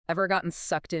Ever gotten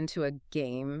sucked into a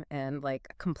game and like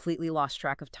completely lost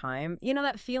track of time? You know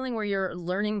that feeling where you're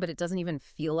learning but it doesn't even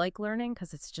feel like learning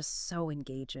because it's just so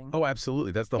engaging. Oh,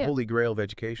 absolutely. That's the Yeah, holy grail of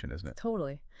education, isn't it?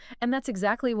 totally. And that's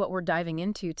exactly what we're diving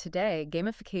into today,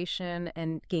 gamification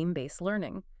and game-based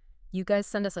learning. You guys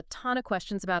send us a ton of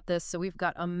questions about this, so we've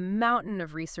got a mountain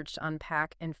of research to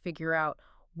unpack and figure out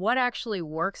what actually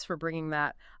works for bringing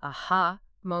that aha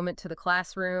moment to the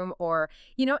classroom or,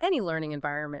 any learning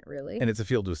environment, really. And it's a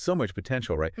field with so much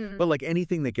potential, right? Mm, But like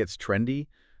anything that gets trendy,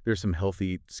 there's some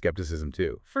healthy skepticism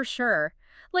too. for sure.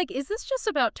 Like, is this just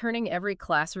about turning every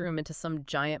classroom into some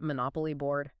giant Monopoly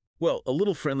board? Well, a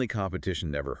little friendly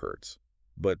competition never hurts,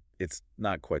 but it's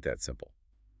not quite that simple.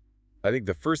 I think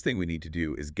the first thing we need to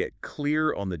do is get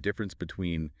clear on the difference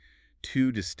between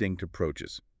two distinct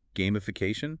approaches,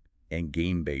 gamification and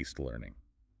game-based learning.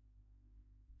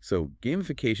 So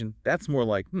gamification, that's more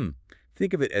like,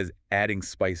 think of it as adding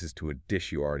spices to a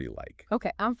dish you already like. Okay,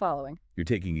 I'm following. You're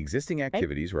taking existing Right?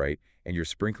 activities, right, and you're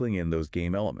sprinkling in those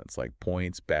game elements like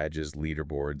points, badges,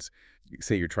 leaderboards.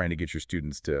 Say you're trying to get your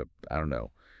students to, I don't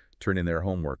know, turn in their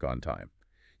homework on time.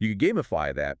 You could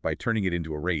gamify that by turning it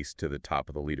into a race to the top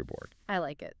of the leaderboard. I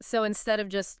like it. So instead of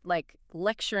just like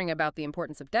lecturing about the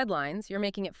importance of deadlines, you're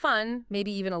making it fun,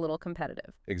 maybe even a little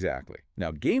competitive. Exactly.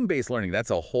 Now, game-based learning, that's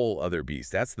a whole other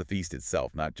beast. That's the feast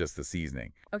itself, not just the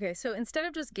seasoning. Okay, so instead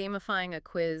of just gamifying a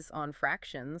quiz on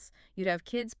fractions, you'd have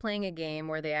kids playing a game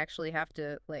where they actually have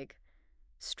to like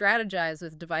strategize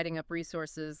with dividing up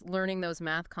resources, learning those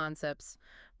math concepts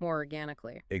more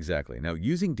organically. Exactly. Now,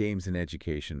 using games in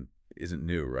education isn't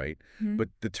new, right? Hmm. But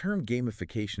the term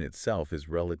gamification itself is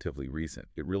relatively recent.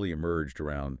 It really emerged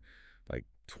around like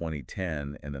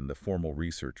 2010, and then the formal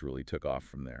research really took off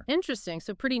from there. Interesting.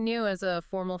 So pretty new as a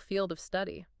formal field of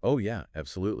study. Oh, yeah,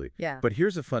 absolutely. Yeah. But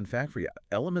here's a fun fact for you.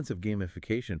 Elements of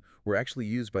gamification were actually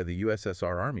used by the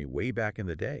USSR Army way back in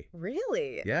the day.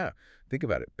 Really? Yeah, think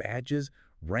about it. Badges,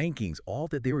 rankings, all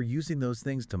that they were using those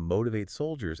things to motivate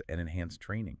soldiers and enhance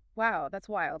training. Wow, that's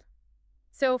wild.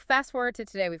 So fast forward to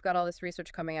today, we've got all this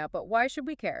research coming out, but why should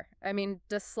we care? I mean,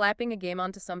 does slapping a game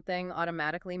onto something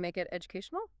automatically make it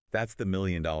educational? That's the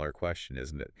million-dollar question,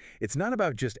 isn't it? It's not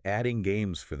about just adding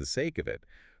games for the sake of it.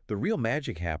 The real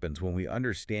magic happens when we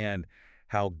understand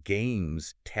how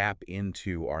games tap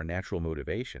into our natural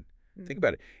motivation. Think Mm.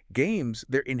 about it. Games,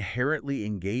 they're inherently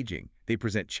engaging. They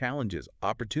present challenges,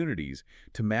 opportunities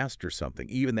to master something,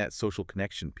 even that social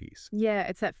connection piece. Yeah,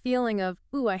 it's that feeling of,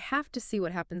 ooh, I have to see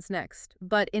what happens next,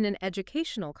 but in an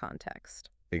educational context.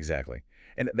 Exactly.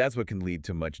 And that's what can lead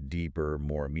to much deeper,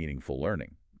 more meaningful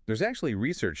learning. There's actually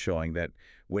research showing that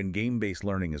when game-based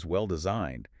learning is well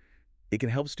designed, it can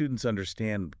help students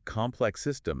understand complex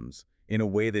systems in a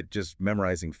way that just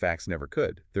memorizing facts never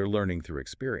could. They're learning through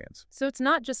experience. So it's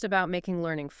not just about making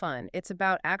learning fun, it's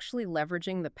about actually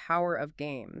leveraging the power of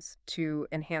games to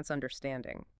enhance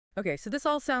understanding. Okay, so this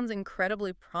all sounds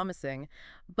incredibly promising,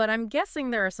 but I'm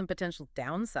guessing there are some potential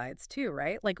downsides too,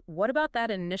 right? Like, what about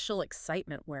that initial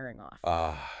excitement wearing off?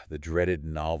 Ah, the dreaded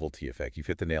novelty effect. You've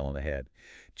hit the nail on the head.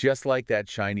 Just like that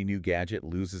shiny new gadget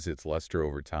loses its luster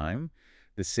over time,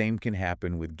 the same can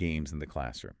happen with games in the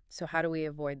classroom. So, how do we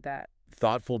avoid that?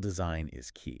 Thoughtful design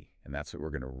is key, and that's what we're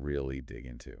going to really dig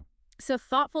into. So,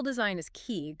 thoughtful design is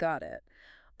key, got it.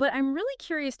 But I'm really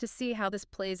curious to see how this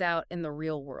plays out in the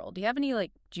real world. Do you have any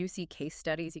like juicy case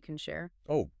studies you can share?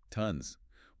 Oh, tons.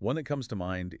 One that comes to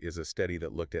mind is a study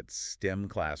that looked at STEM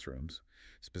classrooms,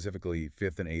 specifically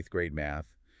 5th and 8th grade math,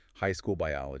 high school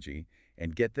biology,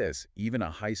 and get this, even a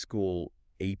high school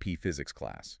AP physics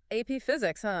class. AP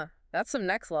physics, huh? That's some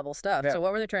next level stuff. Yeah. So,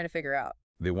 what were they trying to figure out?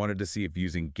 They wanted to see if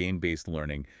using game-based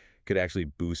learning could actually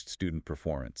boost student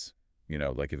performance,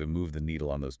 like if it moved the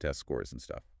needle on those test scores and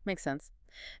stuff. Makes sense.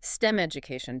 STEM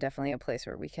education, definitely a place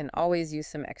where we can always use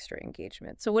some extra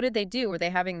engagement. So, what did they do? Were they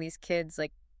having these kids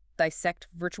like dissect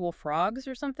virtual frogs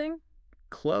or something?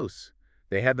 Close.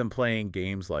 They had them playing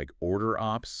games like Order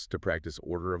Ops to practice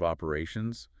order of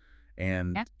operations,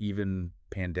 and Yeah. even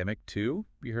Pandemic 2.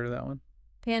 You heard of that one?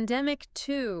 Pandemic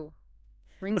 2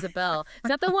 rings a bell. Is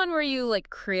that the one where you like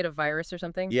create a virus or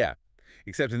something? Yeah,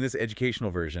 except in this educational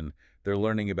version, they're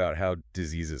learning about how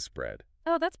diseases spread.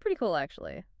 Oh, that's pretty cool,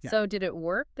 actually. Yeah. So, did it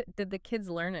work? Did the kids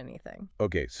learn anything?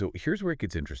 Okay, so here's where it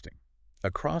gets interesting.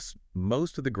 Across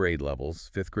most of the grade levels,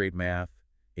 5th grade math,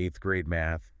 8th grade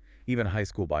math, even high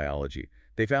school biology,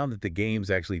 they found that the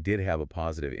games actually did have a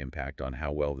positive impact on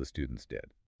how well the students did.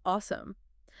 Awesome.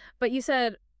 But you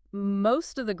said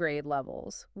most of the grade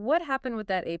levels. What happened with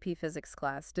that AP physics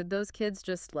class? Did those kids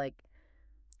just like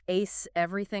ace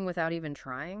everything without even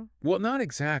trying? Well, not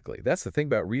exactly. That's the thing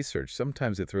about research.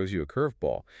 Sometimes it throws you a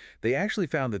curveball. They actually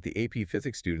found that the AP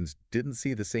Physics students didn't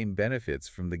see the same benefits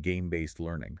from the game-based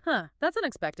learning. Huh, that's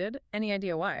unexpected. Any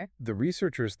idea why? The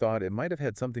researchers thought it might have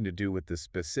had something to do with the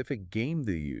specific game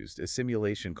they used, a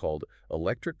simulation called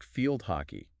electric field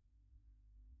hockey.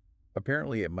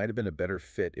 Apparently, it might have been a better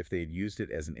fit if they had used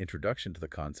it as an introduction to the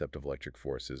concept of electric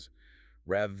forces,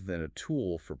 rather than a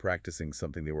tool for practicing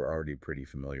something they were already pretty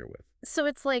familiar with. So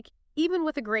it's like, even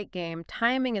with a great game,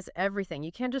 timing is everything.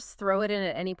 You can't just throw it in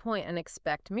at any point and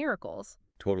expect miracles.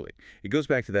 Totally. It goes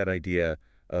back to that idea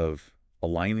of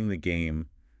aligning the game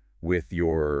with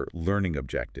your learning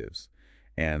objectives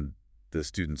and the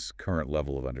student's current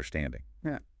level of understanding.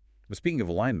 Yeah. But speaking of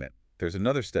alignment, there's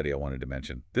another study I wanted to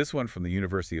mention. This one from the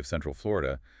University of Central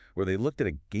Florida, where they looked at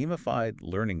a gamified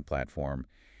learning platform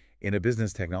in a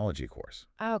business technology course.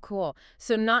 Oh, cool.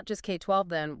 So not just K-12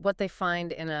 then, what they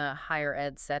find in a higher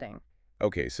ed setting.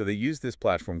 Okay, so they used this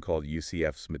platform called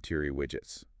UCF's Materia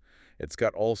Widgets. It's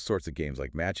got all sorts of games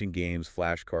like matching games,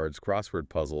 flashcards, crossword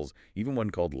puzzles, even one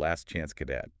called Last Chance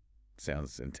Cadet.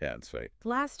 Sounds intense, right?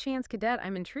 Last Chance Cadet,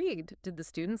 I'm intrigued. Did the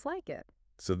students like it?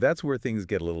 So that's where things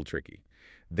get a little tricky.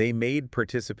 They made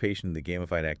participation in the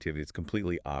gamified activities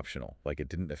completely optional, like it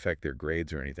didn't affect their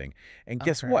grades or anything. And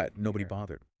guess Okay, what? Nobody sure.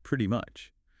 bothered. Pretty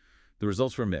much. The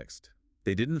results were mixed.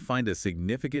 They didn't find a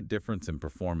significant difference in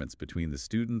performance between the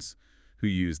students who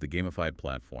used the gamified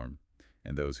platform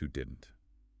and those who didn't.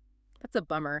 That's a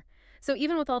bummer. So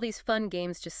even with all these fun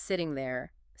games just sitting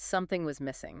there, something was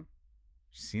missing.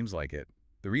 Seems like it.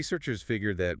 The researchers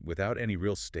figured that without any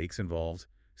real stakes involved,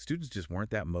 students just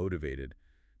weren't that motivated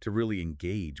to really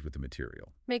engage with the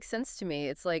material. Makes sense to me.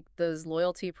 It's like those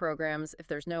loyalty programs. If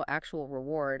there's no actual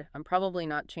reward, I'm probably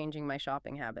not changing my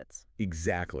shopping habits.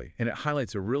 Exactly. And it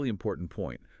highlights a really important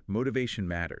point. Motivation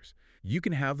matters. You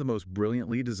can have the most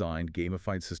brilliantly designed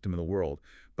gamified system in the world,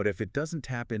 but if it doesn't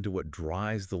tap into what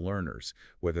drives the learners,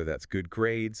 whether that's good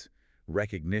grades,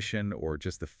 recognition, or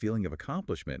just the feeling of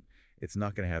accomplishment, it's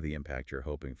not going to have the impact you're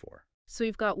hoping for. So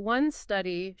you've got one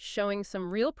study showing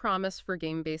some real promise for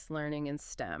game-based learning in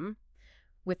STEM,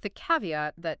 with the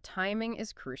caveat that timing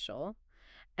is crucial,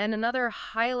 and another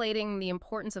highlighting the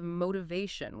importance of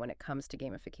motivation when it comes to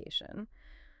gamification.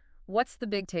 What's the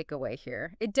big takeaway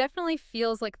here? It definitely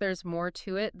feels like there's more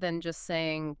to it than just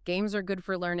saying games are good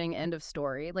for learning, end of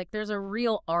story. Like there's a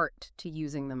real art to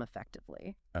using them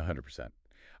effectively. 100%.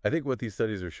 I think what these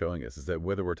studies are showing us is that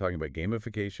whether we're talking about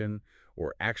gamification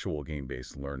or actual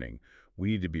game-based learning, we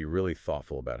need to be really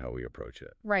thoughtful about how we approach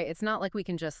it. Right, it's not like we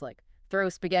can just like throw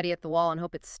spaghetti at the wall and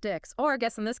hope it sticks, or I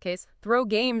guess in this case, throw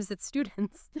games at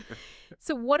students.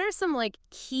 So what are some like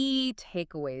key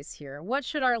takeaways here? What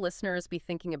should our listeners be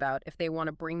thinking about if they want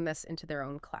to bring this into their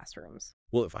own classrooms?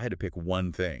 Well, if I had to pick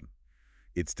one thing,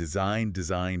 it's design,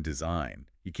 design, design.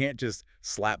 You can't just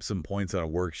slap some points on a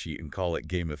worksheet and call it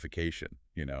gamification.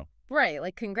 Right,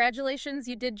 like congratulations,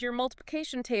 you did your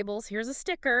multiplication tables, here's a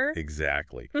sticker.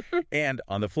 Exactly. And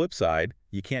on the flip side,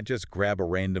 you can't just grab a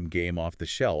random game off the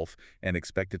shelf and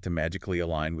expect it to magically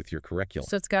align with your curriculum.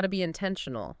 So it's got to be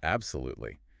intentional.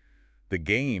 Absolutely. The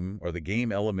game or the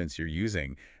game elements you're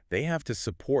using, they have to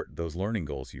support those learning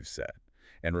goals you've set.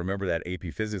 And remember that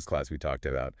AP Physics class we talked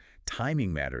about,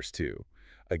 timing matters too.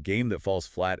 A game that falls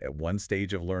flat at one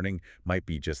stage of learning might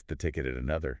be just the ticket at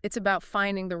another. It's about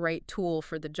finding the right tool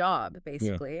for the job,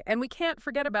 basically. Yeah. And we can't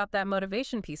forget about that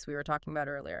motivation piece we were talking about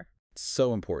earlier.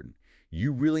 So important.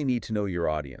 You really need to know your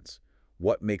audience.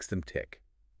 What makes them tick?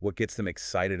 What gets them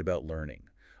excited about learning?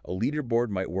 A leaderboard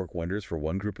might work wonders for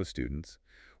one group of students,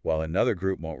 while another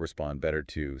group won't respond better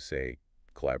to, say,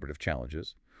 collaborative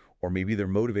challenges. Or maybe they're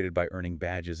motivated by earning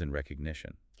badges and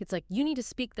recognition. It's like you need to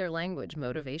speak their language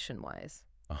motivation-wise.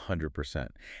 100%.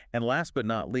 And last but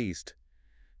not least,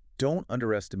 don't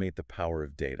underestimate the power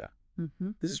of data.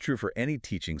 This is true for any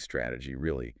teaching strategy,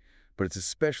 really, but it's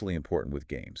especially important with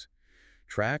games.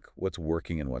 Track what's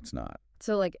working and what's not.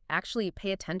 So, like, actually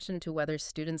pay attention to whether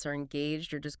students are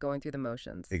engaged or just going through the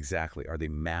motions. Exactly. Are they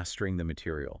mastering the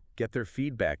material? Get their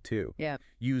feedback, too. Yeah.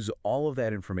 Use all of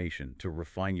that information to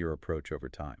refine your approach over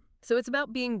time. So it's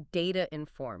about being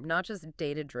data-informed, not just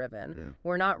data-driven. Yeah.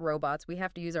 We're not robots. We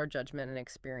have to use our judgment and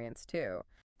experience, too.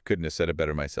 Couldn't have said it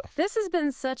better myself. This has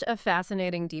been such a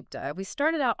fascinating deep dive. We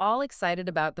started out all excited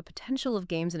about the potential of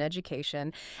games in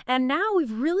education, and now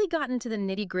we've really gotten to the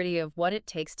nitty-gritty of what it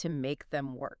takes to make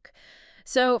them work.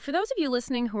 So for those of you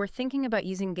listening who are thinking about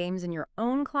using games in your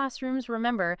own classrooms,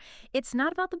 remember, it's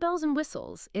not about the bells and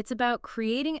whistles. It's about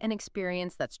creating an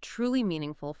experience that's truly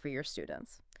meaningful for your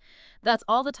students. That's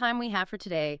all the time we have for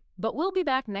today, but we'll be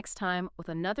back next time with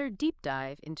another deep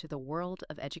dive into the world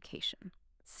of education.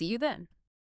 See you then.